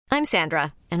I'm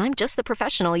Sandra, and I'm just the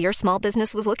professional your small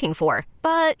business was looking for.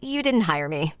 But you didn't hire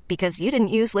me because you didn't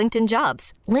use LinkedIn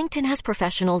Jobs. LinkedIn has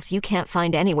professionals you can't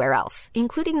find anywhere else,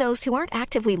 including those who aren't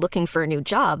actively looking for a new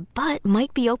job, but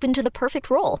might be open to the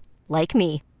perfect role, like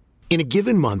me. In a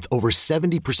given month, over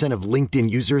 70% of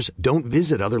LinkedIn users don't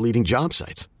visit other leading job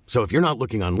sites. So if you're not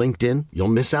looking on LinkedIn, you'll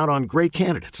miss out on great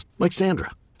candidates like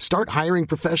Sandra. Start hiring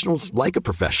professionals like a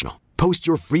professional. Post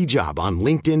your free job on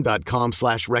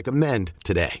linkedin.com/recommend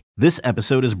today. This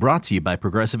episode is brought to you by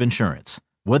Progressive Insurance.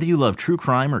 Whether you love true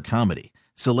crime or comedy,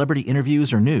 celebrity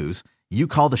interviews or news, you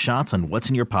call the shots on what's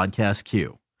in your podcast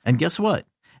queue. And guess what?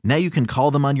 Now you can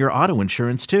call them on your auto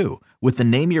insurance too with the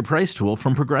Name Your Price tool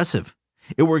from Progressive.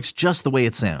 It works just the way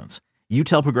it sounds. You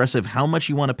tell Progressive how much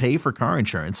you want to pay for car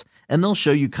insurance, and they'll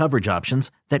show you coverage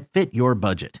options that fit your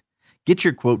budget. Get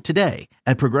your quote today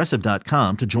at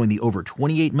Progressive.com to join the over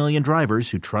 28 million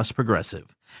drivers who trust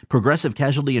Progressive. Progressive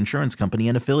Casualty Insurance Company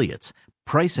and Affiliates.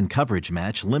 Price and coverage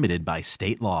match limited by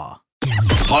state law.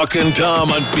 Hawk and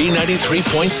Tom on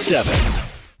B93.7.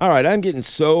 All right, I'm getting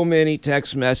so many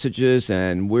text messages,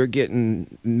 and we're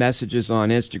getting messages on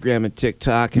Instagram and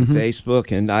TikTok and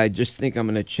Facebook, and I just think I'm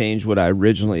going to change what I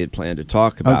originally had planned to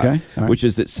talk about, which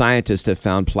is that scientists have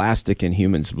found plastic in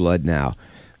humans' blood now.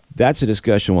 That's a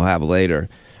discussion we'll have later.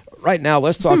 Right now,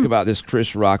 let's talk about this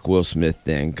Chris Rock, Will Smith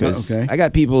thing, because I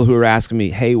got people who are asking me,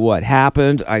 hey, what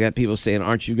happened? I got people saying,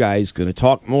 aren't you guys going to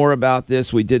talk more about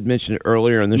this? We did mention it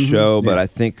earlier in the show, but I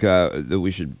think that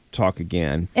we should talk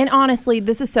again. And honestly,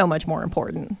 this is so much more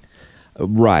important.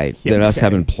 Right, than us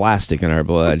having plastic in our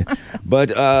blood.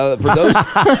 But for those...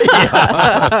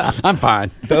 I'm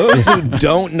fine. Those who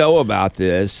don't know about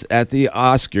this, at the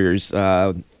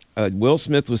Oscars... Will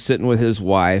Smith was sitting with his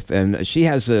wife, and she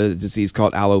has a disease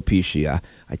called alopecia.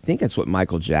 I think that's what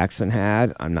Michael Jackson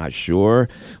had. I'm not sure.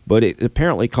 But it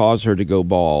apparently caused her to go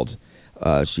bald.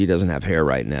 She doesn't have hair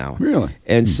right now. Really?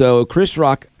 And so Chris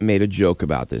Rock made a joke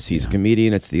about this. He's a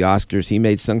comedian. It's the Oscars. He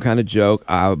made some kind of joke.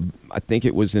 I think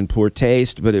it was in poor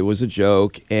taste, but it was a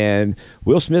joke. And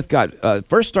Will Smith got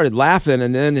first started laughing,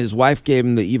 and then his wife gave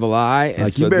him the evil eye. And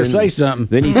like, so you better say something.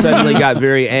 Then he suddenly got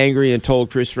very angry and told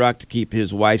Chris Rock to keep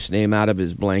his wife's name out of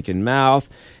his blanking mouth.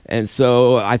 And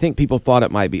so I think people thought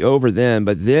it might be over then.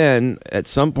 But then at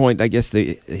some point, I guess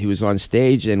he was on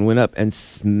stage and went up and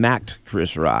smacked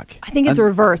Chris Rock. I think it's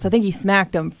reverse. I think he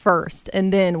smacked him first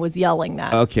and then was yelling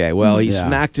that. Okay, well, he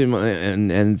smacked him,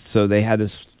 and so they had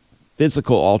this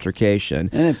physical altercation.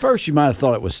 And at first you might have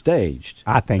thought it was staged.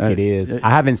 I think it is. I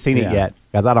haven't seen it yet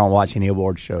because I don't watch any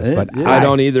award shows. But I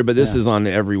don't either, but this is on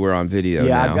everywhere on video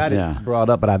now. I've got it brought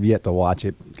up, but I've yet to watch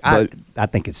it. I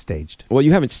think it's staged. Well,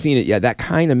 you haven't seen it yet. That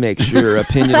kind of makes your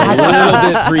opinion a little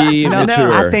bit premature.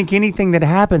 No, I think anything that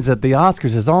happens at the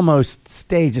Oscars is almost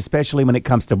staged, especially when it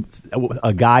comes to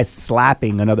a guy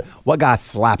slapping another. What guy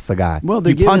slaps a guy? Well,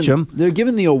 punch him. They're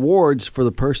giving the awards for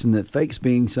the person that fakes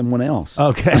being someone else.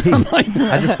 Okay.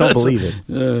 I just don't believe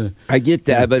it. I get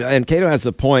that, and Cato has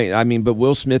a point. I mean, but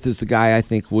Will Smith is the guy I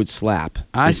think would slap.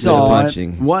 I saw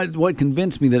it. What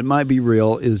convinced me that it might be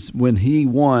real is when he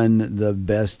won the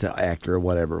Best Actor or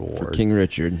whatever award. For King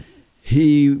Richard.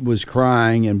 He was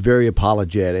crying and very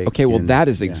apologetic. Okay, well, that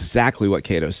is exactly what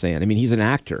Cato's saying. I mean, he's an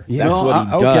actor. Yeah. That's what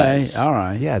he does. Okay, all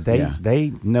right. Yeah,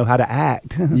 they know how to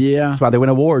act. Yeah. That's why they win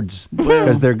awards,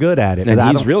 because they're good at it. And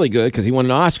he's really good because he won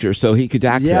an Oscar, so he could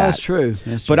act that. Yeah, that's true.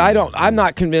 But I'm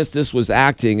not convinced this was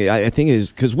acting. I think it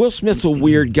is because Will Smith's a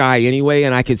weird guy anyway,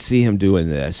 and I could see him doing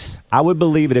this. I would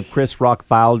believe it if Chris Rock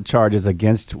filed charges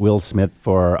against Will Smith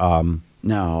for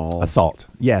assault.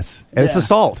 Yes, it's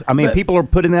assault. I mean, people are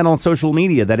putting that on social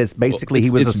media that it's basically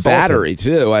he was assaulted. Battery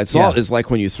too. Assault is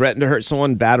like when you threaten to hurt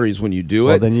someone. Battery is when you do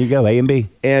it. Well, then you go A and B.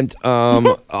 And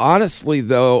honestly,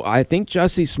 though, I think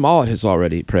Jussie Smollett has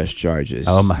already pressed charges.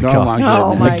 Oh my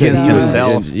God! Against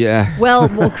himself. Yeah.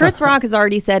 Well, Chris Rock has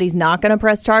already said he's not going to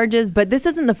press charges, but this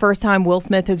isn't the first time Will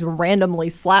Smith has randomly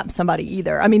slapped somebody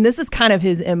either. I mean, this is kind of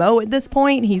his MO at this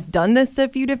point. He's done this to a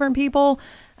few different people.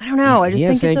 I don't know. I just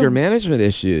think it's anger management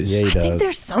issues. Yeah, he does. I think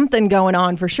there's something going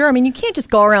on for sure. I mean, you can't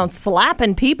just go around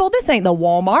slapping people. This ain't the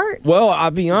Walmart. Well, I'll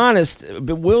be honest,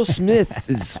 but Will Smith,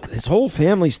 his whole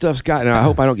family stuff's gotten, I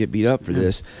hope I don't get beat up for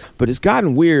this, but it's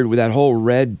gotten weird with that whole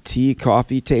Red Tea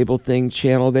Coffee Table thing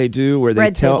channel they do where they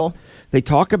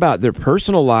talk about their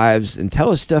personal lives and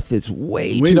tell us stuff that's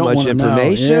way too much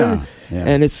information.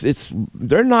 And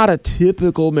they're not a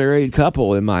typical married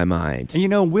couple in my mind.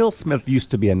 And Will Smith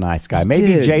used to be a nice guy.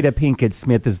 Maybe Jada Pinkett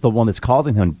Smith is the one that's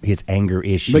causing him his anger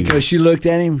issues. Because she looked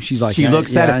at him, she's like, she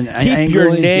looks at him. Keep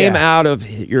your name out of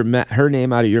her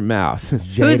name out of your mouth.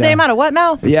 Whose name out of what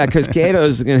mouth? Yeah, because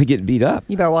Kato's going to get beat up.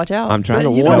 You better watch out. I'm trying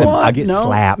to warn him. I get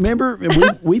slapped. Remember,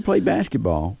 we played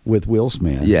basketball with Will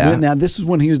Smith. Yeah. Now, this is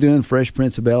when he was doing Fresh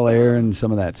Prince of Bel-Air and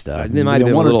some of that stuff. It might have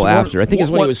been a little after. I think it's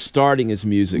when he was starting his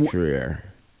music career.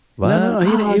 No,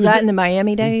 he was that in the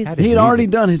Miami days? He had already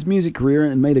done his music career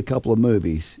and made a couple of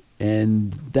movies.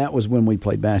 And that was when we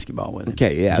played basketball with him.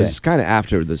 Okay, yeah, it was kind of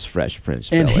after this Fresh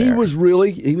Prince. And he was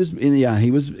really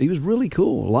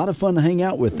cool. A lot of fun to hang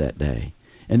out with that day.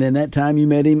 And then that time you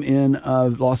met him in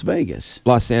Las Vegas.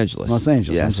 Los Angeles, yes.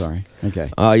 I'm sorry.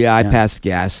 Okay. I passed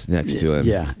gas next to him.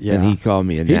 Yeah. And he called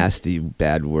me a nasty,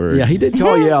 bad word. Yeah, he did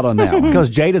call you out on that one. Because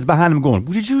Jada's behind him going,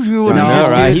 what did you do?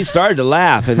 Right? He started to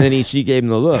laugh, and then she gave him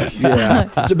the look. Yeah.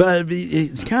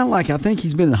 It's kind of like, I think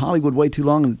he's been in Hollywood way too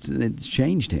long, and it's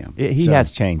changed him. He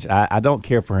has changed. I don't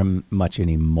care for him much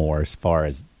anymore as far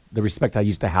as the respect I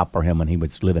used to have for him when he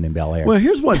was living in Bel Air. Well,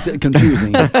 here's what's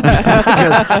confusing.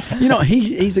 Because,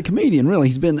 he's a comedian, really.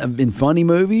 He's been in funny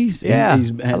movies. Yeah,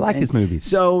 I like his movies.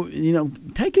 So,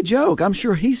 take a joke. I'm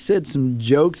sure he said some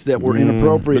jokes that were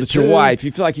inappropriate. But it's your wife.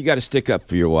 You feel like you got to stick up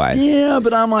for your wife. Yeah,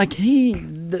 but I'm like, he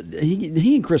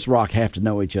and Chris Rock have to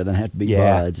know each other and have to be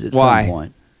buds at some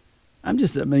point.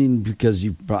 Because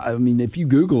if you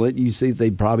Google it, you see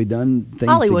they've probably done things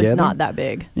Hollywood's together. not that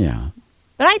big. Yeah.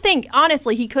 But I think,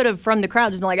 honestly, he could have, from the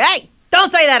crowd, just been like, hey,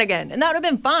 don't say that again. And that would have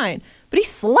been fine. But he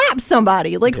slapped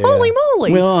somebody. Holy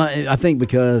moly. Well, I think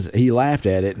because he laughed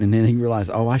at it, and then he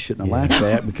realized, I shouldn't have laughed at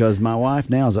that because my wife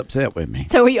now is upset with me.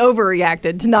 So he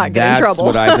overreacted to not get in trouble.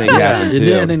 That's what I think happened,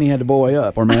 too. And then he had to boy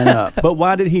up or man up. But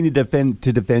why did he need to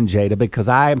defend Jada? Because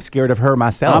I am scared of her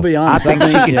myself. I'll be honest. I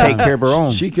think she can take care of her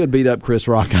own. She could beat up Chris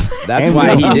Rock. That's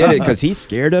why he did it, because he's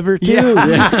scared of her, too.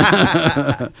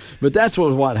 Yeah. But that's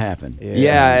what happened.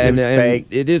 Yeah, and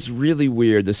it is really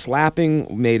weird. The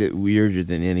slapping made it weirder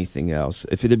than anything else.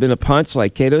 If it had been a punch,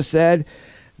 like Kato said,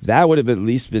 that would have at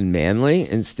least been manly.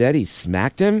 Instead, he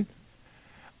smacked him.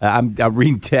 I'm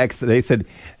reading texts. They said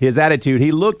his attitude,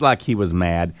 he looked like he was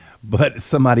mad. But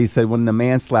somebody said when the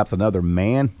man slaps another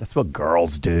man, that's what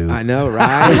girls do. I know,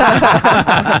 right?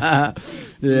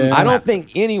 I don't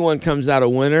think anyone comes out a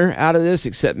winner out of this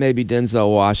except maybe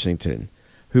Denzel Washington,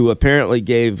 who apparently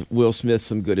gave Will Smith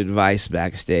some good advice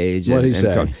backstage. What did he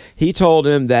say? He told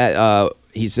him that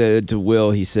he said to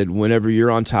Will, whenever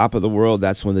you're on top of the world,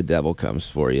 that's when the devil comes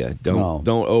for you. Don't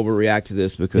overreact to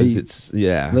this because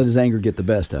let his anger get the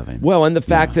best of him. Well, and the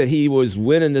fact that he was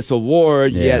winning this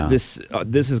award, this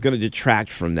is going to detract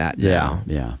from that now.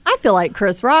 Yeah. I feel like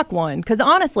Chris Rock won because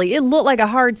honestly, it looked like a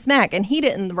hard smack, and he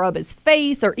didn't rub his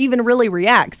face or even really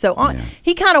react. So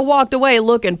he kind of walked away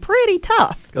looking pretty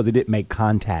tough because he didn't make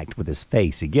contact with his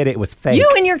face. You get it? It was fake.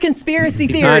 You and your conspiracy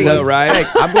theories. I know, right?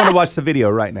 I'm going to watch the video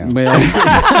right now.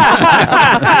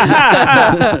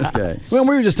 Okay. Well,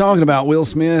 we were just talking about Will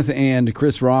Smith and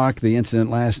Chris Rock, the incident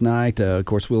last night. Of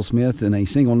course, Will Smith, in a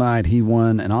single night, he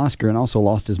won an Oscar and also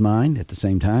lost his mind at the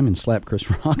same time and slapped Chris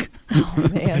Rock.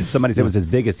 Oh, man. Somebody said it was his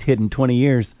biggest hit in 20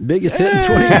 years. Biggest hit in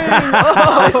 20 years.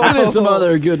 He's been in some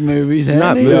other good movies,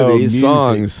 not movies,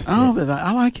 songs. Oh, but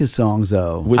I like his songs,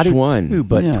 though. Which one? Too,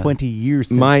 but 20 years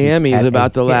since Miami is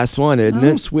about the last one, isn't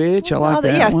it? Switch. I like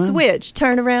that one. Yeah, Switch.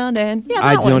 Turn around and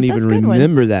I don't even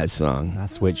remember that song. I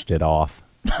switched it off.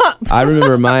 I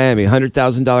remember Miami,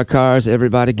 $100,000 cars.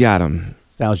 Everybody got them.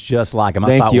 Sounds just like him.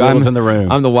 Thank I thought you. Will was in the room.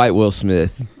 I'm the white Will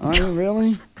Smith. Are you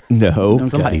really? No. Okay.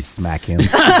 Somebody smack him.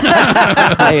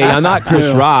 Hey, I'm not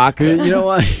Chris Rock. You know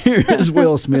what? Here is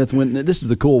Will Smith. This is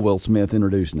the cool Will Smith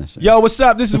introducing us. Yo, what's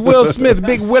up? This is Will Smith,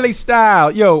 Big Willie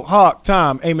style. Yo, Hawk,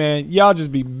 Tom. Hey, man, y'all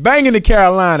just be banging the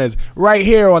Carolinas right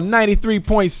here on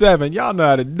 93.7. Y'all know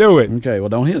how to do it. Okay, well,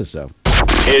 don't hit us, though.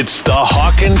 It's the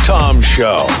Hawk and Tom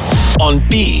Show on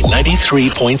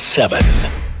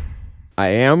B93.7. I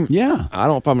am. Yeah. I don't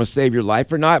know if I'm going to save your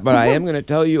life or not, but I am going to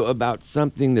tell you about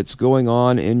something that's going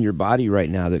on in your body right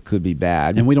now that could be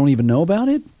bad. And we don't even know about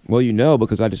it? Well, you know,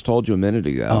 because I just told you a minute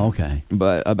ago. Oh, okay.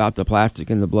 But about the plastic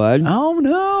in the blood. Oh,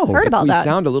 no. Heard about that. We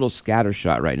sound a little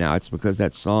scattershot right now. It's because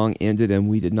that song ended and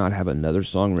we did not have another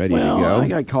song ready to go. I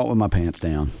got caught with my pants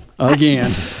down.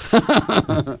 Again.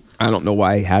 I don't know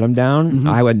why I had them down. Mm-hmm.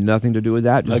 I had nothing to do with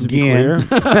that. Just Again. To be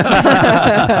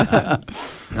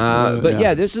clear. But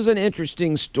yeah, this is an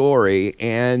interesting story,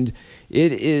 and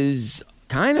it is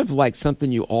kind of like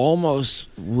something you almost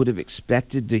would have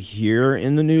expected to hear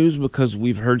in the news because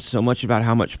we've heard so much about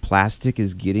how much plastic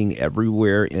is getting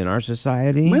everywhere in our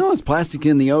society. Well, it's plastic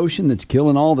in the ocean that's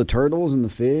killing all the turtles and the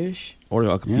fish. Or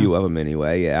a few of them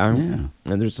anyway, yeah. And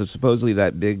there's supposedly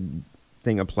that big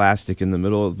thing of plastic in the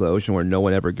middle of the ocean where no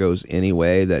one ever goes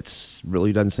anyway. That's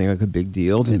really doesn't seem like a big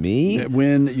deal to me.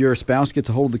 When your spouse gets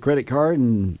a hold of the credit card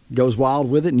and goes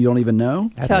wild with it and you don't even know.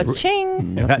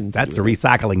 Cha-ching. That's a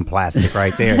recycling plastic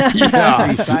right there.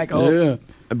 Recycles. Yeah.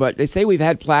 But they say we've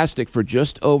had plastic for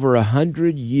just over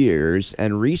 100 years,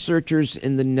 and researchers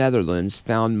in the Netherlands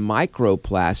found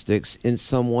microplastics in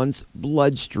someone's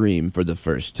bloodstream for the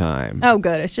first time. Oh,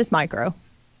 good. It's just micro.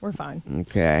 We're fine.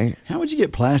 Okay. How would you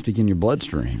get plastic in your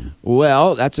bloodstream?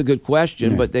 Well, that's a good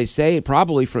question, but they say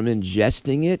probably from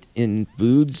ingesting it in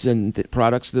foods and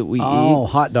products that we eat. Oh,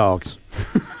 hot dogs.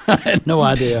 I had no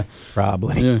idea.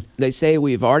 Probably. Yeah. They say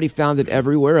we've already found it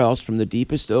everywhere else, from the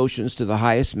deepest oceans to the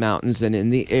highest mountains, and in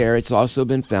the air. It's also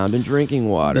been found in drinking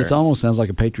water. This almost sounds like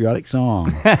a patriotic song.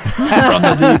 From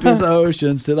the deepest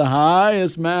oceans to the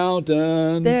highest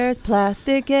mountains. There's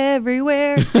plastic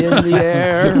everywhere. In the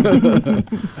air.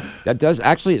 That does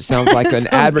actually. It sounds like an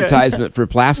advertisement for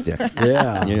plastic.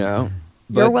 Yeah. You know.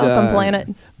 You're welcome, Planet.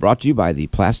 Brought to you by the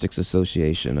Plastics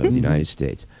Association of the United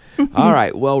States. All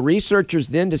right. Well, researchers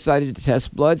then decided to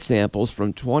test blood samples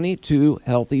from 22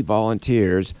 healthy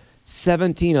volunteers.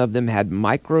 17 of them had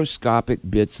microscopic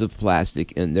bits of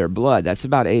plastic in their blood. That's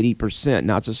about 80%.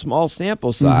 Now, it's a small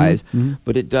sample size,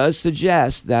 but it does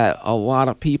suggest that a lot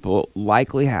of people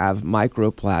likely have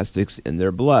microplastics in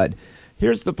their blood.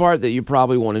 Here's the part that you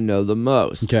probably want to know the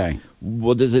most. Okay.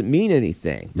 Well, does it mean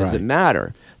anything? Does Right. it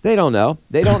matter? They don't know.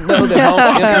 They don't know the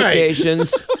health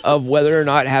implications of whether or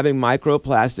not having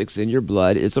microplastics in your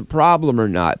blood is a problem or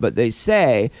not. But they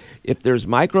say if there's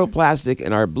microplastic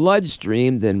in our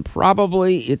bloodstream, then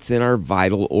probably it's in our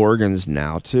vital organs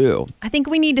now, too. I think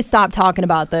we need to stop talking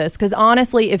about this because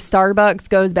honestly, if Starbucks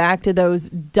goes back to those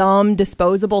dumb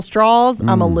disposable straws, I'm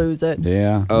going to lose it.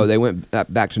 Yeah. Oh, they went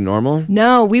back to normal?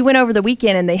 No, we went over the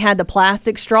weekend and they had the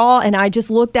plastic straw, and I just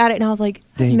looked at it and I was like,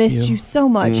 I missed you so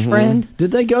much, friend.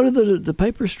 Did they go to the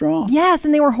paper straw? Yes,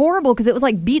 and they were horrible because it was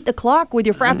like beat the clock with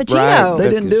your Frappuccino. Right. They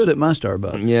didn't do it at my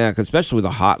Starbucks. Yeah, 'cause especially with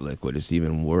a hot liquid, it's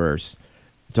even worse.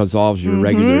 It dissolves your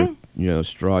regular,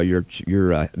 straw, your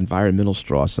environmental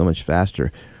straw so much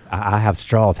faster. I have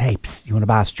straws. Hey, psst, you want to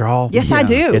buy a straw? Yes, I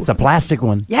do. It's a plastic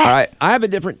one. Yes. All right, I have a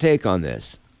different take on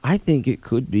this. I think it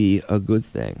could be a good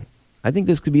thing. I think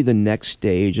this could be the next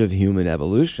stage of human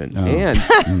evolution. Oh.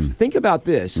 And think about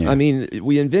this. Yeah. I mean,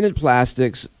 we invented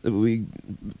plastics. We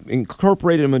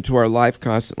incorporated them into our life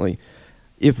constantly.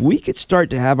 If we could start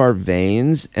to have our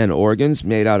veins and organs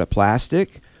made out of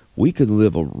plastic, we could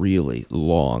live a really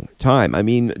long time. I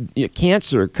mean,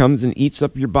 cancer comes and eats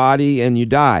up your body and you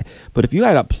die. But if you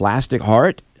had a plastic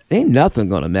heart, ain't nothing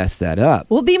going to mess that up.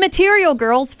 We'll be material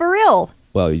girls for real.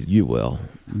 Well, you will.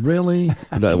 Really?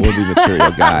 That will be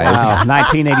material, guys. Wow,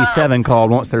 1987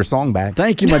 called wants their song back.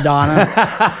 Thank you,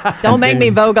 Madonna. Don't make me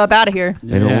Vogue up out of here.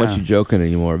 They don't want you joking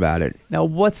anymore about it. Now,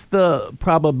 what's the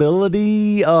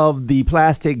probability of the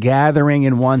plastic gathering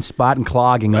in one spot and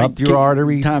clogging up your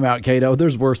arteries? Time out, Cato.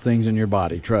 There's worse things in your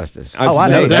body. Trust us. Oh, I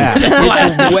know that.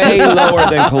 It's way lower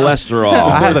than cholesterol.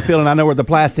 I have a feeling I know where the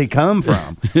plastic come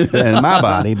from in my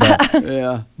body, but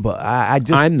Yeah. I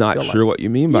just I'm not sure what you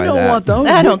mean by You know that. what, though?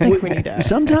 I don't think we need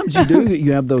to. Sometimes you do.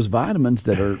 You have those vitamins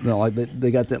that are like they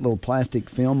got that little plastic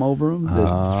film over them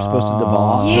that's supposed to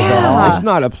dissolve. Yeah. It's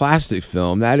not a plastic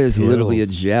film. That is literally a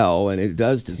gel, and it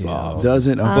does dissolve. Does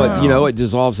it? But, it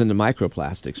dissolves into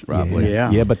microplastics probably.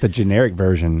 Yeah. but the generic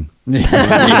version.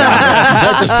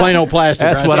 That's just plain old plastic.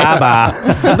 That's right what there. I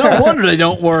buy. No wonder they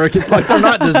don't work. It's like they're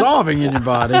not dissolving in your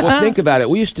body. Well, think about it.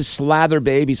 We used to slather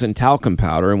babies in talcum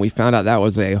powder, and we found out that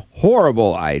was a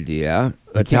horrible idea.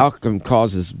 Talcum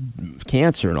causes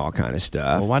cancer and all kind of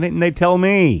stuff. Well, why didn't they tell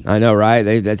me? I know, right?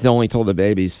 They only told the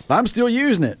babies. I'm still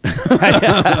using it.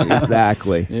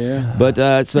 Exactly. Yeah.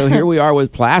 But so here we are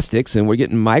with plastics, and we're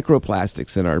getting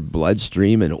microplastics in our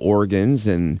bloodstream and organs,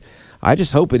 and I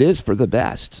just hope it is for the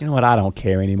best. You know what? I don't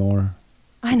care anymore.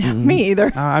 I know, me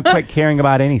either. I quit caring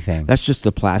about anything. That's just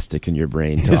the plastic in your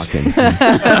brain talking.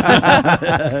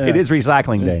 It is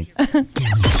recycling day.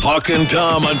 Hawk and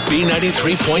Tom on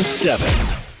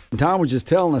B93.7. Tom was just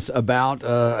telling us about,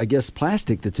 I guess,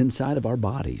 plastic that's inside of our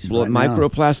bodies. Well, right now.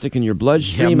 microplastic in your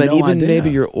bloodstream You have and no even idea.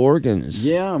 maybe your organs.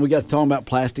 Yeah, we got to talk about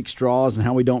plastic straws and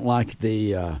how we don't like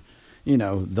the,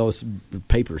 those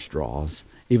paper straws.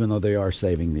 even though they are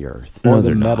saving the earth. Or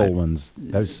the metal ones.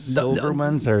 Those silver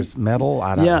ones, there's metal.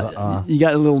 I don't know. You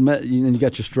got a little, you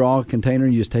got your straw container.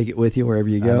 You just take it with you wherever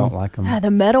you go. I don't like them. The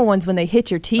metal ones, when they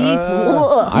hit your teeth.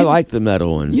 I like the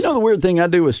metal ones. You know, the weird thing I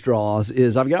do with straws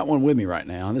is I've got one with me right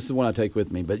now, and this is the one I take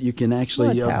with me, but you can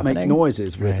actually make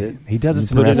noises with it. He does it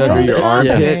in put it under your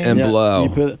armpit and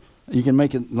blow. You can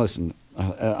make it, listen,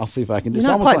 I'll see if I can do it.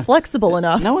 You're not quite flexible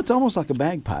enough. No, it's almost like a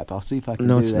bagpipe. I'll see if I can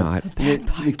do that. No, it's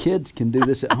not. The kids can do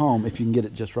this at home if you can get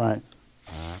it just right.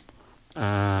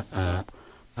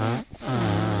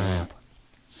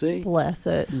 See? Bless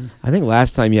it. I think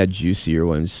last time you had juicier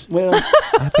ones. Well,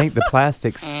 I think the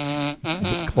plastic's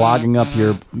clogging up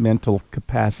your mental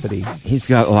capacity. He's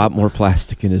got a lot more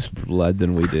plastic in his blood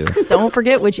than we do. Don't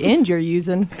forget which end you're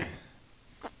using.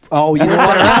 Oh, you know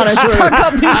what? You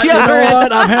know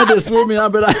what? I've had this with me. I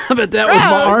bet that was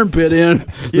my armpit end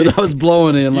that I was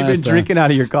blowing in last time. You've been drinking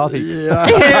out of your coffee. Yeah.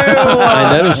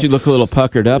 I noticed you look a little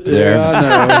puckered up there. Yeah, I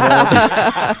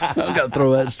know. I've got to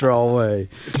throw that straw away.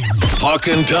 Hawk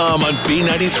and Tom on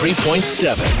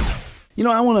B93.7. You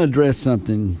know, I want to address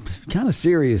something kind of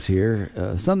serious here.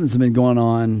 Something that's been going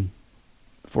on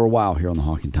for a while here on the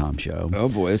Hawk and Tom Show. Oh,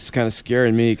 boy, it's kind of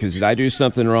scaring me because did I do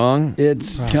something wrong?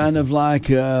 It's kind of like,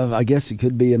 I guess it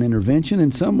could be an intervention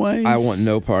in some ways. I want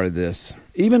no part of this.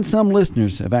 Even some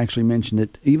listeners have actually mentioned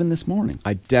it even this morning.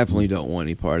 I definitely don't want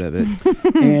any part of it.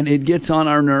 And it gets on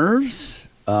our nerves.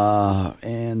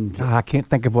 And I can't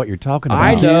think of what you're talking about.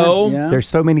 I know. Yeah. There's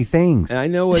so many things. I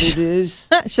know what it is.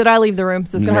 Should I leave the room?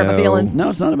 Is this going to hurt my feelings? No,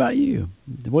 it's not about you.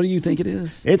 What do you think it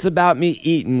is? It's about me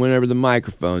eating whenever the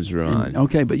microphones are on.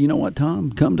 Okay, but you know what,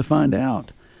 Tom? Come to find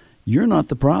out, you're not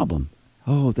the problem.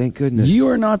 Oh, thank goodness. You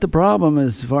are not the problem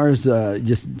as far as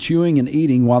just chewing and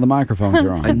eating while the microphones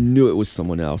are on. I knew it was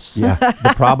someone else. Yeah.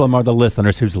 The problem are the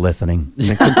listeners who's listening.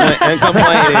 And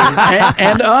complaining.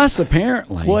 and us,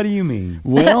 apparently. What do you mean?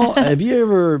 Well, have you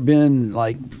ever been,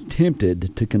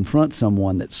 tempted to confront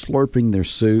someone that's slurping their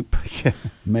soup,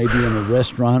 maybe in a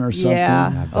restaurant or something?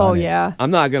 Yeah. Oh, yeah. I'm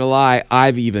not going to lie.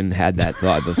 I've even had that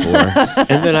thought before.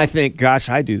 And then I think, gosh,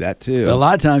 I do that too. A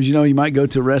lot of times, you might go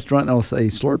to a restaurant and they'll say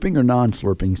slurping or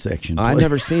non-slurping section. I've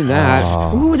never seen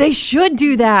that. Ooh, they should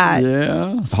do that.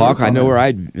 Yeah. Hawk, I know where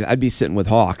I'd be sitting with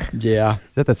Hawk. Yeah. Is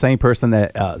that the same person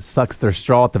that sucks their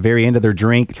straw at the very end of their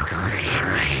drink,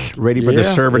 ready for the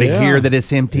server to hear that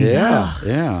it's empty?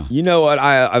 Yeah. You know what?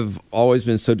 I've always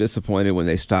been so disappointed when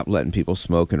they stopped letting people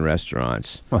smoke in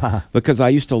restaurants. Because I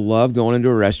used to love going into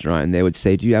a restaurant and they would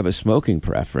say, do you have a smoking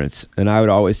preference? And I would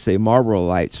always say, Marlboro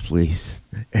Lights, please.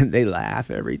 And they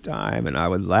laugh every time, and I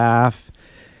would laugh.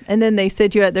 And then they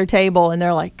sit you at their table, and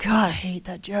they're like, God, I hate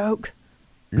that joke.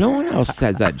 No one else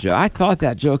said that joke. I thought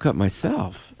that joke up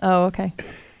myself. Oh, okay.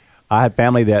 I had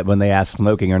family that when they asked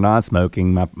smoking or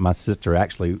non-smoking, my sister,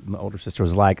 actually, my older sister,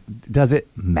 was like, does it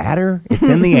matter? It's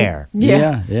in the air.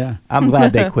 Yeah. I'm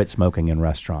glad they quit smoking in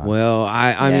restaurants. Well,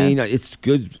 I mean, it's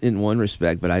good in one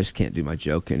respect, but I just can't do my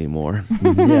joke anymore.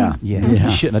 Yeah. You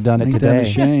shouldn't have done it today. That's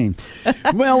a shame.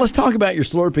 Well, let's talk about your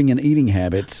slurping and eating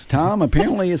habits. Tom,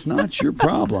 apparently it's not your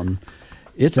problem.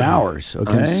 It's ours,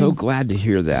 okay? I'm so glad to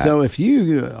hear that. So if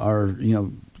you are,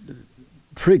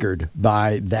 triggered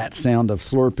by that sound of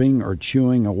slurping or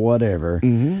chewing or whatever,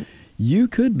 you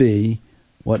could be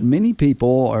what many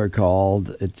people are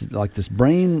called, it's like this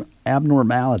brain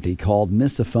abnormality called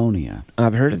misophonia.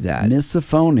 I've heard of that.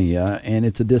 Misophonia, and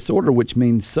it's a disorder which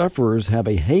means sufferers have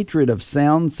a hatred of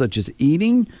sounds such as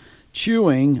eating,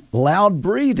 chewing, loud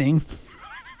breathing.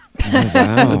 Oh,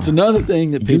 wow. It's another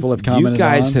thing that people have commented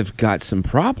on. You guys have got some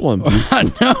problems. I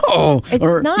know. It's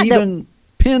or not even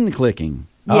pin clicking.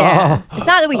 Yeah. It's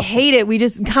not that we hate it. We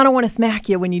just kind of want to smack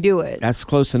you when you do it. That's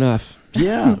close enough.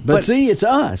 Yeah, but see, it's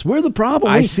us. We're the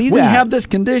problem. I see that. We have this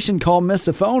condition called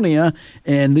misophonia,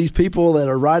 and these people that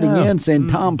are writing in saying,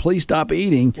 Tom, please stop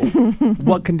eating.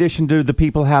 What condition do the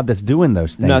people have that's doing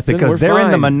those things? Nothing. Because they're fine.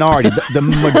 in the minority. The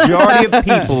majority of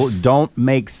people don't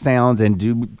make sounds and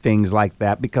do things like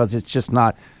that because it's just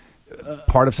not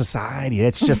part of society.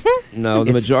 It's just no.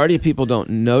 The majority of people don't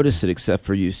notice it, except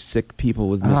for you sick people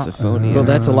with misophonia. Well,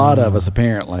 that's a lot of us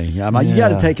apparently. You got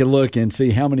to take a look and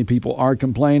see how many people are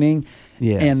complaining.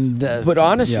 Yes. And but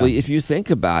honestly, if you think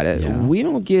about it, we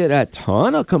don't get a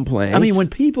ton of complaints. I mean, when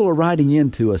people are writing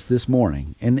into us this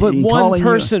morning, but one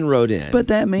person wrote in. But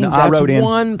that means I wrote in.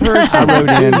 One person I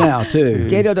wrote in now too.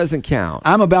 Gato doesn't count.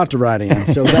 I'm about to write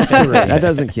in, so that's correct. That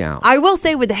doesn't count. I will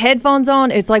say with the headphones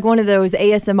on, it's like one of those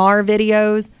ASMR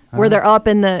videos where they're up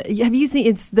in the. Have you seen?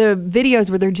 It's the videos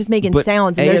where they're just making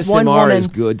sounds. And there's one woman. is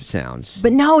good sounds.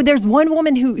 But no, there's one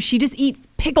woman who she just eats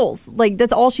pickles. Like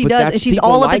that's all she But does, that's and she's people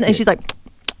all up like in, and it. she's like.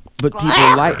 But people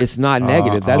it's not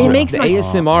negative. That's it makes the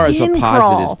ASMR is a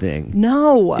positive thing.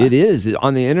 No, it is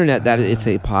on the internet. That it's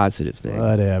a positive thing.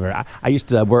 Whatever. I used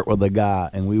to work with a guy,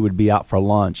 and we would be out for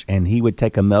lunch, and he would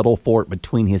take a metal fork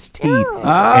between his teeth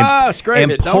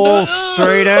and pull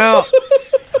straight out.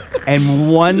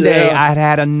 And one day I'd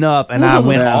had enough, and I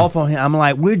went off on him. I'm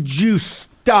like, "Would you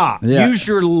stop? Use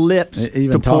your lips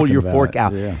to pull your fork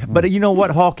out." Yeah. But you know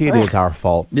what, Hawk? It is our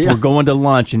fault. We're going to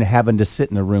lunch and having to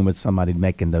sit in a room with somebody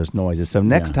making those noises. So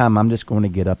next time, I'm just going to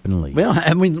get up and leave. Well,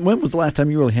 I mean, when was the last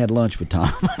time you really had lunch with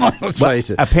Tom? Let's face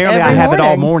it. Apparently, I have it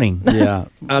all morning. Yeah.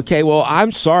 Okay, well,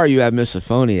 I'm sorry you have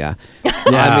misophonia.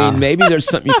 I mean, maybe there's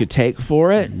something you could take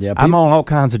for it. Yeah, I'm on all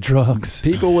kinds of drugs.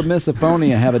 People with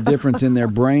misophonia have a difference in their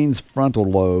brain's frontal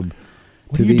lobe.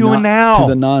 What are you doing now? To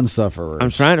the non-sufferers. I'm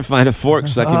trying to find a fork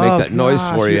so I can make that noise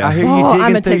for you. I hear you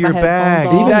digging through your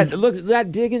bag. Look,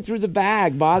 that digging through the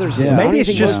bag bothers me. Maybe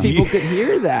it's just most people could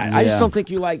hear that. I just don't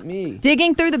think you like me.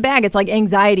 Digging through the bag, it's like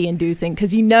anxiety-inducing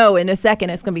because you know in a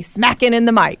second it's going to be smacking in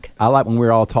the mic. I like when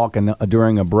we're all talking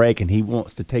during a break and he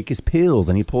wants to take his pills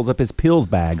and he pulls up his pills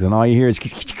bags and all you hear is...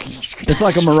 It's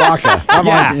like a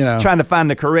maraca. Trying to find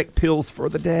the correct pills for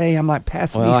the day. I'm like,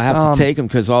 pass me some. Well, I have to take them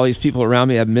because all these people around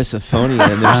me have misophonia.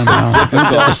 And they're so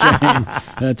difficult.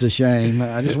 That's a shame.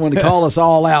 I just wanted to call us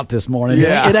all out this morning.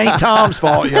 Yeah. It ain't Tom's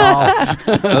fault, y'all.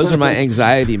 Those are my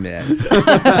anxiety meds.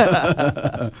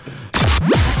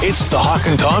 It's the Hawk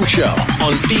and Tom Show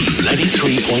on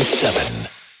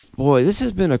B93.7. Boy, this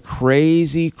has been a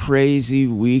crazy, crazy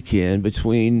weekend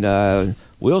between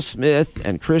Will Smith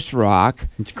and Chris Rock.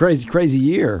 It's a crazy, crazy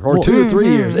year, or 2 or 3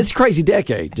 years. It's a crazy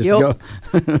decade. Just to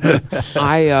go.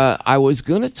 I was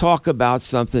going to talk about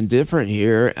something different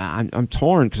here. I'm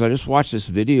torn because I just watched this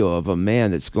video of a man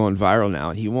that's going viral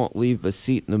now, and he won't leave a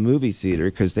seat in the movie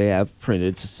theater because they have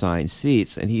printed assigned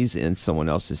seats, and he's in someone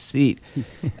else's seat,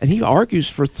 and he argues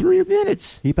for 3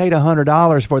 minutes. He paid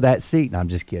 $100 for that seat. No, I'm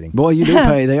just kidding. Boy, you do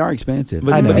pay. They are expensive.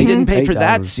 But he didn't pay for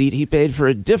that seat. He paid for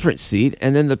a different seat,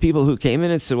 and then the people who came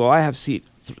in and said, well, I have seat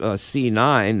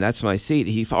C9, that's my seat.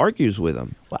 He argues with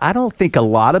them. Well, I don't think a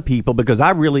lot of people, because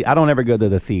I don't ever go to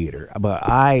the theater, but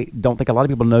I don't think a lot of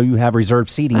people know you have reserved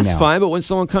seating now. That's fine, but when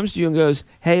someone comes to you and goes,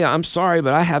 hey, I'm sorry,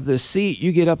 but I have this seat,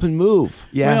 you get up and move.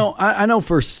 Yeah. Well, I know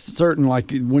for certain,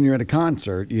 like when you're at a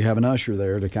concert, you have an usher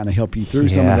there to kind of help you through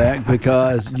some of that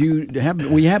because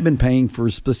we have been paying for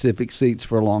specific seats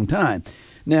for a long time.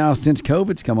 Now, since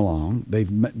COVID's come along,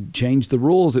 they've changed the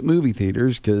rules at movie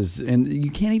theaters and you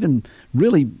can't even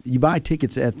really you buy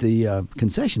tickets at the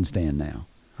concession stand now.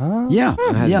 Huh? Yeah,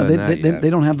 they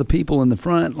don't have the people in the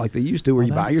front like they used to where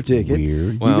you buy your ticket.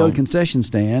 Weird. You go to the concession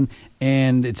stand,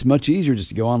 and it's much easier just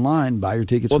to go online, buy your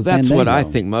tickets. Well, that's what I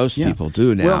think most people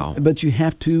do now. Well, but you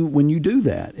have to, when you do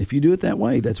that, if you do it that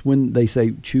way, that's when they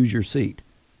say choose your seat.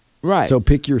 Right. So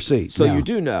pick your seat. So now, you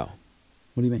do know.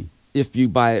 What do you mean? If you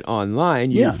buy it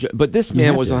online, but this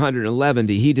man was 111.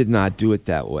 He did not do it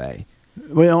that way.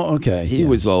 Well, okay. He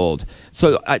was old.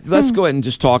 So let's go ahead and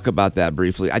just talk about that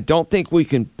briefly. I don't think we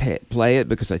can play it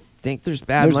because I think there's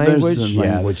bad language. There's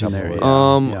language in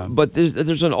there. But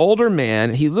there's an older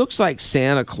man. He looks like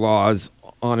Santa Claus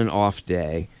on an off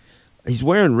day. He's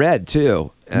wearing red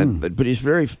too, but he's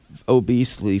very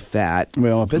obesely fat.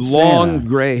 Well, if it's long Santa,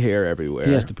 gray hair everywhere,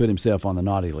 he has to put himself on the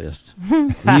naughty list.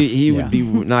 he would be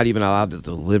not even allowed to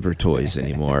deliver toys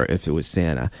anymore if it was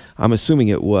Santa. I'm assuming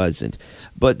it wasn't.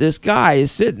 But this guy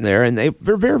is sitting there, and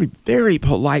they're very, very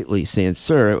politely saying,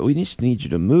 "Sir, we just need you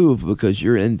to move because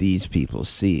you're in these people's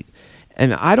seat."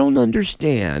 And I don't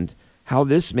understand how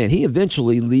this man, he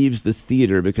eventually leaves the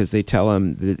theater because they tell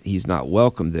him that he's not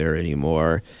welcome there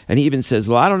anymore. And he even says,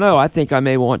 well, I don't know, I think I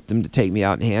may want them to take me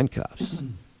out in handcuffs.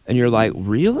 And you're like,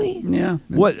 really? Yeah.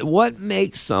 What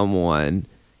makes someone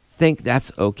think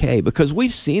that's okay? Because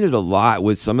we've seen it a lot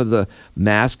with some of the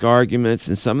mask arguments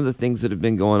and some of the things that have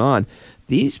been going on.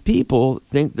 These people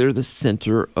think they're the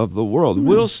center of the world.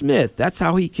 Will Smith, that's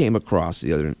how he came across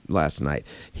last night.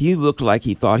 He looked like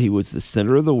he thought he was the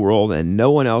center of the world and no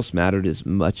one else mattered as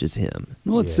much as him.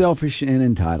 Well, it's selfish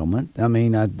and entitlement. I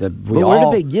mean, where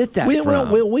did they get that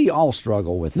from? We all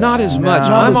struggle with that. Not as much.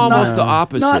 I'm almost the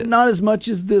opposite. Not as much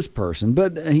as this person,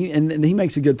 but he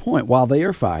makes a good point. While they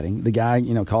are fighting, the guy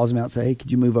calls him out and says, hey,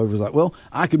 could you move over? He's like, well,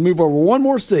 I could move over one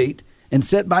more seat and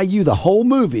sit by you the whole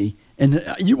movie.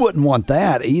 And you wouldn't want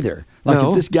that either. Like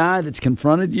if this guy that's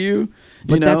confronted you,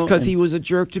 that's because he was a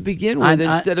jerk to begin with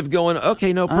instead of going,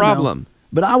 okay, no problem.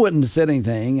 But I wouldn't have said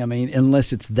anything. I mean,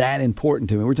 unless it's that important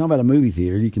to me. We're talking about a movie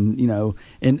theater. You can,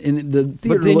 and the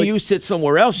theater. But then you sit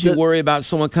somewhere else. You worry about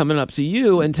someone coming up to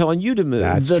you and telling you to move.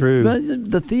 That's true.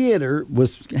 The theater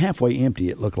was halfway empty.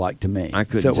 It looked like to me. I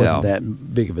couldn't tell. So it wasn't tell.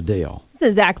 that big of a deal. That's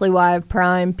exactly why I have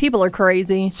Prime. People are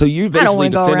crazy. So you I don't basically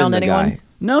want to go around defending the anyone. guy.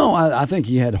 No, I think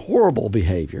he had horrible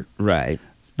behavior. Right.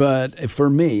 But for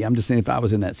me, I'm just saying if I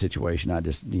was in that situation, I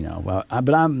just, but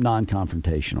I'm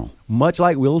non-confrontational. Much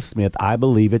like Will Smith, I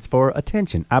believe it's for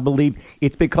attention. I believe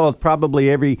it's because probably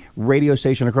every radio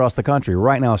station across the country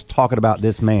right now is talking about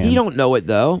this man. He don't know it,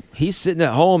 though. He's sitting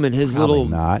at home in his Probably little,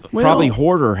 not. probably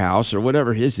hoarder house or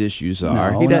whatever his issues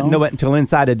are. He doesn't know it until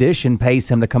Inside Edition pays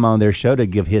him to come on their show to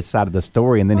give his side of the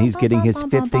story, and then he's getting his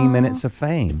 15 minutes of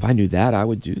fame. If I knew that, I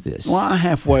would do this. Well, I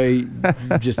halfway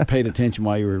just paid attention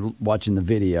while you were watching the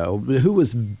video. Who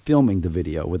was filming the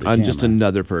video with the camera? I'm just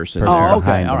another person. Oh,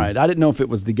 okay. All right. I didn't know if it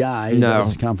was the guy that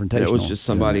was confrontational. It was just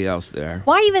somebody else there.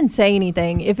 Why even say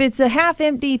anything? If it's a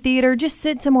half-empty theater, just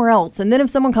sit somewhere else. And then if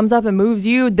someone comes up and moves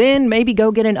you, then maybe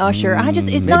go get an usher. It's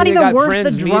Maybe not they even got worth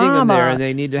friends the meeting them drama. there, and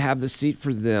they need to have the seat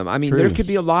for them. I mean, there could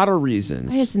be a lot of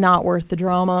reasons. It's not worth the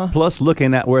drama. Plus,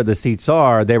 looking at where the seats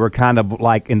are, they were kind of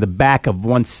like in the back of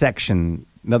one section.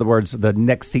 In other words, the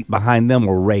next seat behind them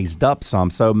were raised up some,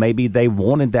 so maybe they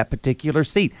wanted that particular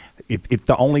seat. If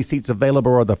the only seats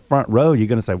available are the front row, you're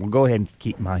going to say, well, go ahead and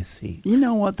keep my seat. You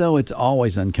know what, though? It's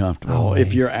always uncomfortable.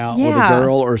 If you're out with a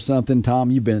girl or something,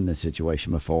 Tom, you've been in this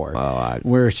situation before,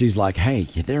 where she's like, hey,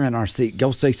 they're in our seat.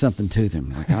 Go say something to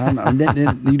them. Like, I don't know. And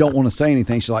then you don't want to say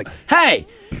anything. She's like, hey,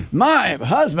 my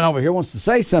husband over here wants to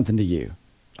say something to you.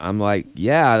 I'm like,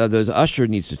 yeah, the usher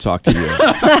needs to talk to you.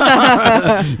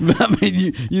 I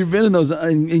mean, you've been in those,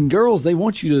 and girls, they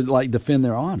want you to, like, defend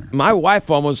their honor. My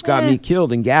wife almost got me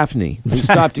killed in Gaffney. We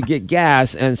stopped to get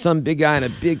gas, and some big guy in a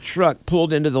big truck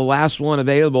pulled into the last one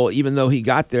available, even though he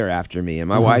got there after me. And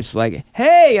my wife's like,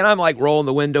 hey, and I'm like rolling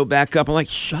the window back up. I'm like,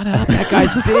 shut up, that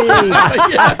guy's big.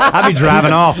 I'd be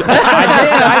driving off. I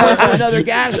did. I went to another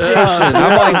gas station.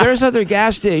 I'm like, there's other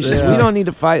gas stations. We don't need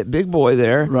to fight Big Boy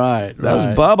there. Right. That was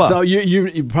Bubba. So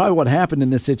you probably what happened in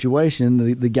this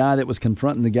situation, the guy that was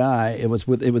confronting the guy, it was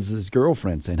his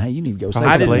girlfriend saying, hey, you need to go say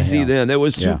something. I didn't see them. There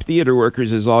was two theater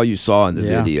workers is all you saw in the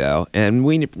video. And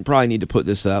we probably need to put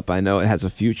this up. I know it has a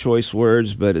few choice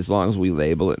words, but as long as we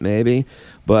label it, maybe.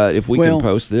 But if we can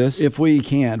post this. If we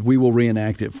can't, we will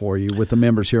reenact it for you with the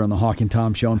members here on the Hawk and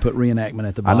Tom Show and put reenactment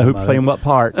at the bottom. I know who's playing what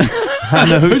part. I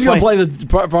know who's going to play the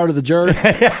part of the jerk?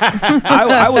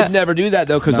 I would never do that,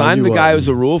 though, because I'm the guy who's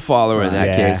a rule follower in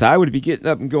that case. I would be getting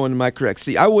up and going to my correct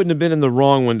seat. I wouldn't have been in the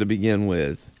wrong one to begin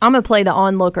with. I'm going to play the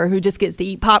onlooker who just gets to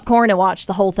eat popcorn and watch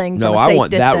the whole thing from a safe I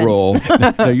want distance. that role.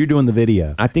 No, you're doing the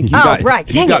video. I think you got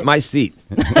my seat.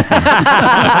 There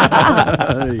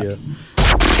you go.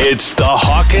 It's the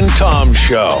Hawk and Tom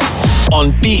Show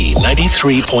on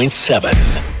B93.7.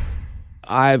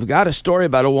 I've got a story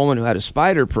about a woman who had a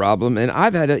spider problem, and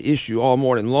I've had an issue all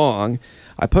morning long.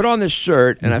 I put on this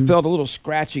shirt, and I felt a little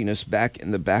scratchiness back in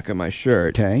the back of my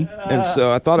shirt. Okay. And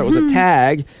so I thought it was a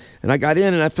tag, and I got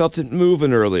in, and I felt it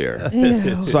moving earlier.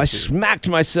 So I smacked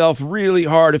myself really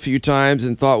hard a few times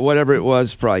and thought whatever it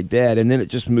was probably dead, and then it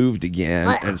just moved again.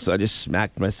 And so I just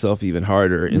smacked myself even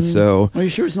harder. And so... Are you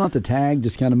sure it's not the tag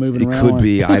just kind of moving around? It could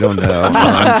be. I don't know.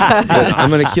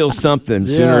 I'm going to kill something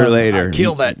sooner or later.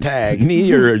 Kill that tag.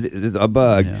 Me or a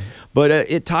bug. Yeah. But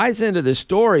it ties into the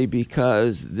story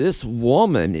because this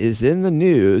woman is in the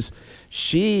news.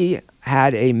 She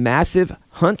had a massive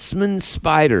huntsman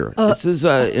spider. This is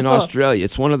in Australia.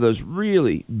 It's one of those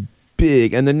really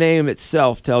big, and the name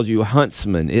itself tells you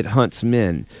huntsman. It hunts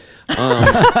men. It's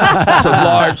a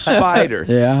large spider.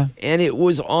 Yeah. And it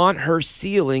was on her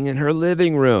ceiling in her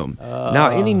living room. Now,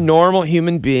 any normal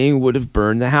human being would have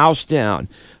burned the house down,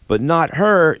 but not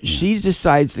her. She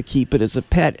decides to keep it as a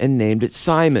pet and named it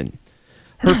Simon.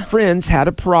 Her friends had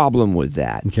a problem with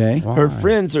that. Okay. Her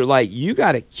friends are like, you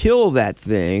got to kill that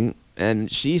thing.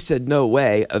 And she said, no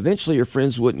way. Eventually, her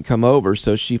friends wouldn't come over.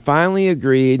 So she finally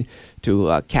agreed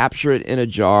to capture it in a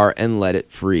jar and let it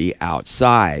free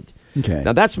outside. Okay.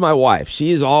 Now, that's my wife.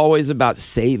 She is always about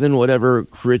saving whatever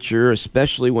creature,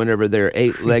 especially whenever they're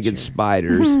eight-legged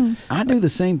spiders. I do the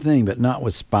same thing, but not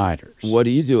with spiders. What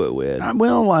do you do it with?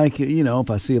 Well, like, if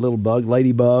I see a little bug,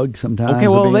 ladybug sometimes. Okay,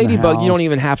 well, ladybug, house. you don't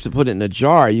even have to put it in a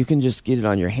jar. You can just get it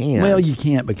on your hand. Well, you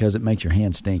can't because it makes your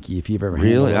hands stinky if you've ever had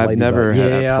Really? I've never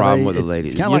had a problem with a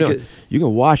ladybug. ladybug. You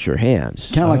can wash your hands.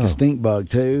 Kind of like a stink bug,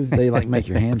 too. They, make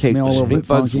your hands smell a little bit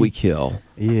funky. Stink bugs we kill.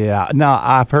 Yeah. No,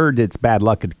 I've heard it's bad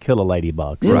luck to kill a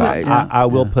ladybug. So Right. I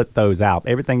will put those out.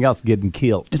 Everything else getting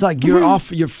killed. It's like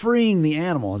you're freeing the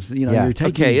animals. You know, Yeah. you're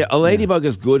taking. Okay, a ladybug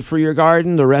is good for your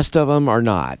garden. The rest of them are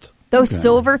not. Those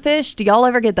silverfish, do y'all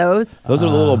ever get those? Those are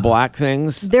the little black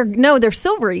things. They're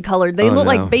silvery colored. They Oh, look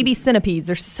no. like baby centipedes.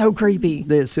 They're so creepy.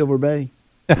 They at Silver Bay.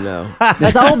 No.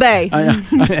 That's Old Bay.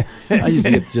 I used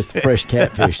to get just fresh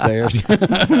catfish there.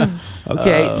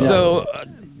 Okay, so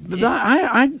But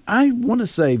I want to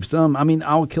save some. I mean,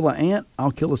 I'll kill an ant.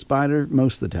 I'll kill a spider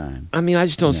most of the time. I mean, I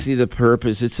just don't see the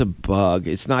purpose. It's a bug.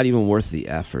 It's not even worth the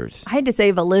effort. I had to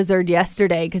save a lizard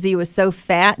yesterday because he was so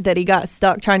fat that he got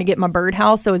stuck trying to get my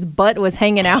birdhouse, so his butt was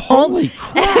hanging out. Holy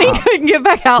crap. And he couldn't get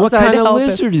back out. What so I had kind to of help him.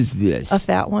 lizard is this? A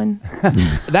fat one.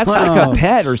 That's like a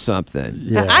pet or something.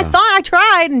 Yeah. I thought I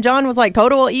tried, and John was like,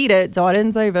 Coda will eat it, so I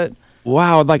didn't save it.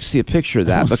 Wow, I'd like to see a picture of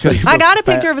that because I got a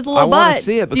picture of his I little want butt. to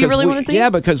see it. Do you because really we- want to see Yeah,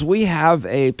 it? because we have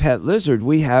a pet lizard.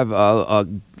 We have a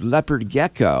leopard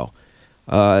gecko.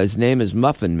 His name is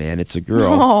Muffin Man. It's a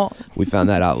girl. Oh. We found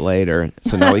that out later,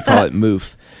 so now we call it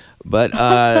Moof. But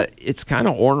it's kind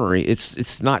of ornery.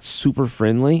 It's not super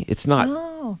friendly. It's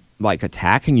not like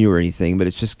attacking you or anything, but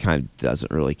it just kind of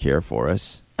doesn't really care for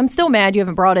us. I'm still mad you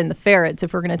haven't brought in the ferrets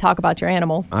if we're going to talk about your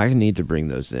animals. I need to bring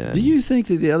those in. Do you think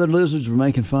that the other lizards were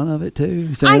making fun of it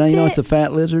too? Saying, I you know, did. it's a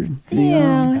fat lizard?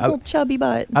 Yeah, his little chubby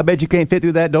butt. I bet you can't fit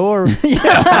through that door. And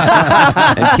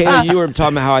Kayla, you were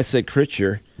talking about how I said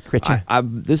critter. Critter.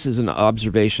 This is an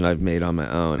observation I've made on my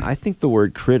own. I think the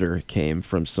word critter came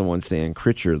from someone saying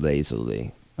creature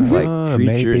lazily. Like creature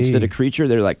maybe. instead of creature,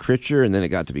 they're like creature, and then it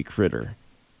got to be critter.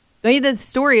 Maybe the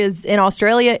story is in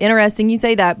Australia. Interesting you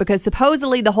say that because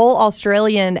supposedly the whole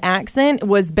Australian accent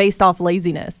was based off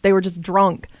laziness. They were just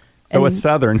drunk. So it's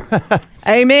Southern.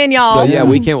 Amen, y'all. So yeah,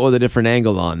 we came up with a different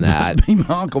angle on that. Be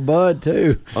my Uncle Bud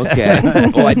too. Okay.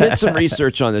 Well, I did some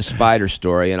research on this spider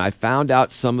story, and I found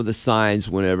out some of the signs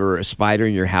whenever a spider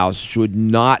in your house should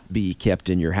not be kept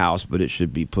in your house, but it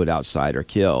should be put outside or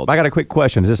killed. I got a quick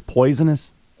question. Is this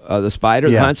poisonous? The spider,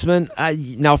 the Yeah. huntsman.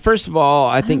 Now, first of all,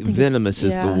 I think think venomous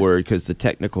it's- is the yeah. word because the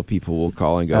technical people will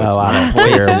call and go, Oh, it's I not don't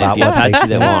care poison. about If you what they touch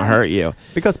it, it say. won't hurt you.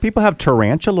 Because people have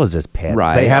tarantulas as pets.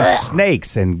 Right. They have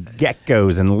snakes and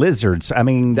geckos and lizards. I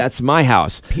mean, That's my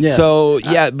house. Yes. So,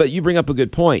 yeah, but you bring up a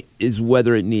good point, is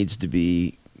whether it needs to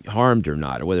be harmed or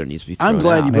not, or whether it needs to be thrown I'm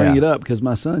glad out. you bring Yeah. it up because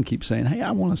my son keeps saying, "Hey, I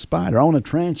want a spider. I want a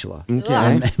tarantula." Okay.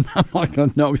 And I'm like,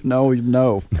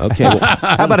 no. Okay. Well,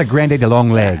 how about a grande de long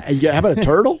leg? How about a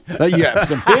turtle? You got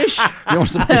some fish? You want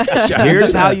some fish?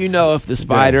 here's how you know if the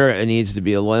spider needs to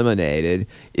be eliminated.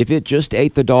 If it just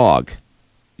ate the dog,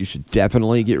 you should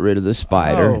definitely get rid of the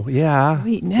spider. Oh, yeah.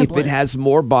 Sweet If niblets. it has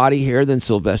more body hair than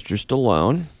Sylvester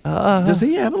Stallone, Does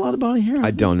he have a lot of body hair? I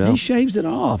don't know. He shaves it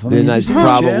off. I then mean, that's his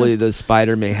probably chest- the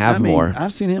spider may have I mean, more.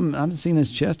 I've seen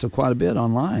his chest quite a bit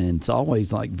online, and it's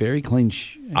always like very clean.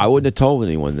 I wouldn't have told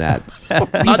anyone that.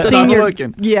 We've seen your,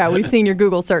 looking. yeah, we've seen your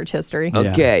Google search history.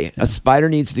 Okay, a spider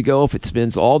needs to go if it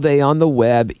spends all day on the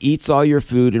web, eats all your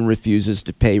food, and refuses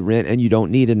to pay rent, and you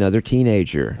don't need another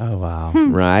teenager. Oh, wow.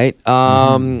 Right?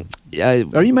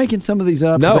 Are you making some of these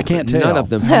up? 'Cause No, I can't tell. none of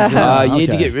them. You need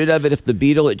to get rid of it if the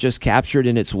beetle it just captured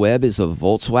in its web is a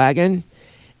Volkswagen.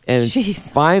 And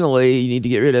Jeez. finally, you need to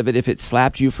get rid of it if it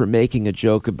slapped you for making a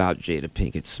joke about Jada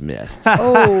Pinkett Smith.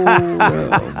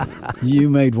 You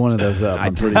made one of those up.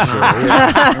 I'm pretty sure.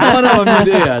 Yeah. One of them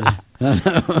you did.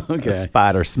 A Okay.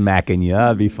 spider smacking you.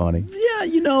 That'd be funny. Yeah,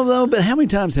 though. But how many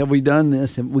times have we done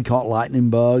this? And we caught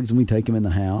lightning bugs, and we take them in the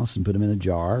house and put them in a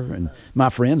jar. And my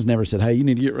friends never said, "Hey, you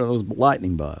need to get rid of those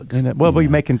lightning bugs." Well, we're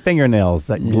making fingernails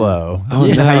that glow. Oh,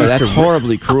 Yeah. no, that's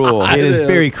horribly cruel. It is is.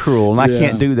 very cruel, and I Yeah.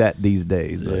 can't do that these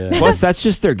days. But Yeah. Plus, that's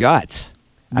just their guts.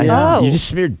 I Yeah. know. Oh. You just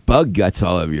smeared bug guts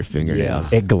all over your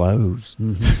fingernails. It glows.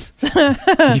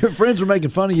 Your friends were making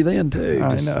fun of you then too.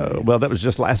 I just know. saying. Well, that was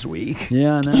just last week.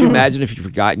 Yeah, I know. Could you imagine if you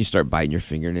forgot and you start biting your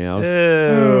fingernails?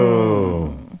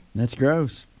 Ew. That's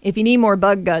gross. If you need more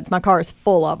bug guts, my car is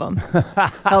full of them.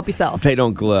 Help yourself. They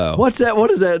don't glow. What's that?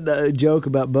 What is that joke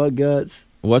about bug guts?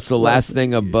 What's the last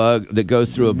thing a bug that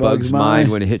goes through a Bug's bug's mind mind.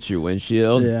 when it hits your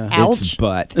windshield? Yeah. It's Ouch.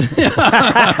 butt.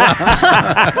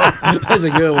 That's a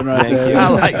good one right Thank there. you. I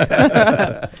like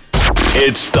that.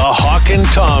 It's the Hawk and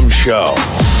Tom Show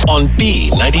on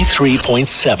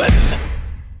B93.7.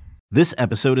 This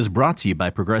episode is brought to you by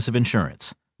Progressive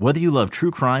Insurance. Whether you love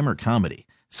true crime or comedy,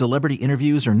 celebrity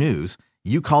interviews or news,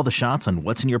 you call the shots on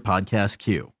what's in your podcast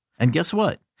queue. And guess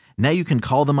what? Now you can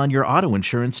call them on your auto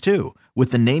insurance too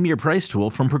with the Name Your Price tool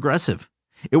from Progressive.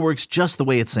 It works just the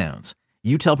way it sounds.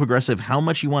 You tell Progressive how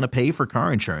much you want to pay for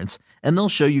car insurance, and they'll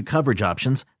show you coverage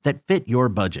options that fit your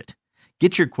budget.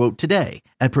 Get your quote today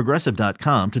at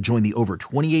Progressive.com to join the over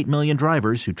 28 million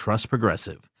drivers who trust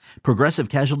Progressive. Progressive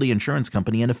Casualty Insurance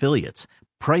Company and Affiliates.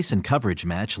 Price and coverage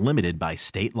match limited by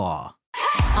state law.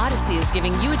 Odyssey is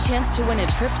giving you a chance to win a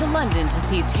trip to London to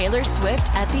see Taylor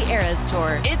Swift at the Eras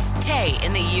Tour. It's Tay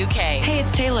in the UK. Hey,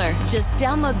 it's Taylor. Just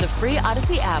download the free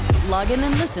Odyssey app, log in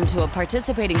and listen to a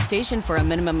participating station for a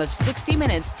minimum of 60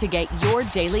 minutes to get your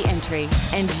daily entry.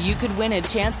 And you could win a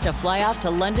chance to fly off to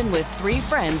London with 3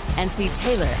 friends and see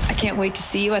Taylor. I can't wait to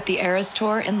see you at the Eras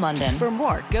Tour in London. For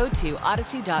more, go to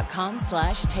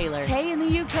odyssey.com/Taylor. Tay in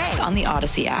the UK. It's on the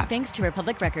Odyssey app. Thanks to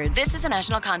Republic Records. This is a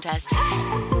national contest.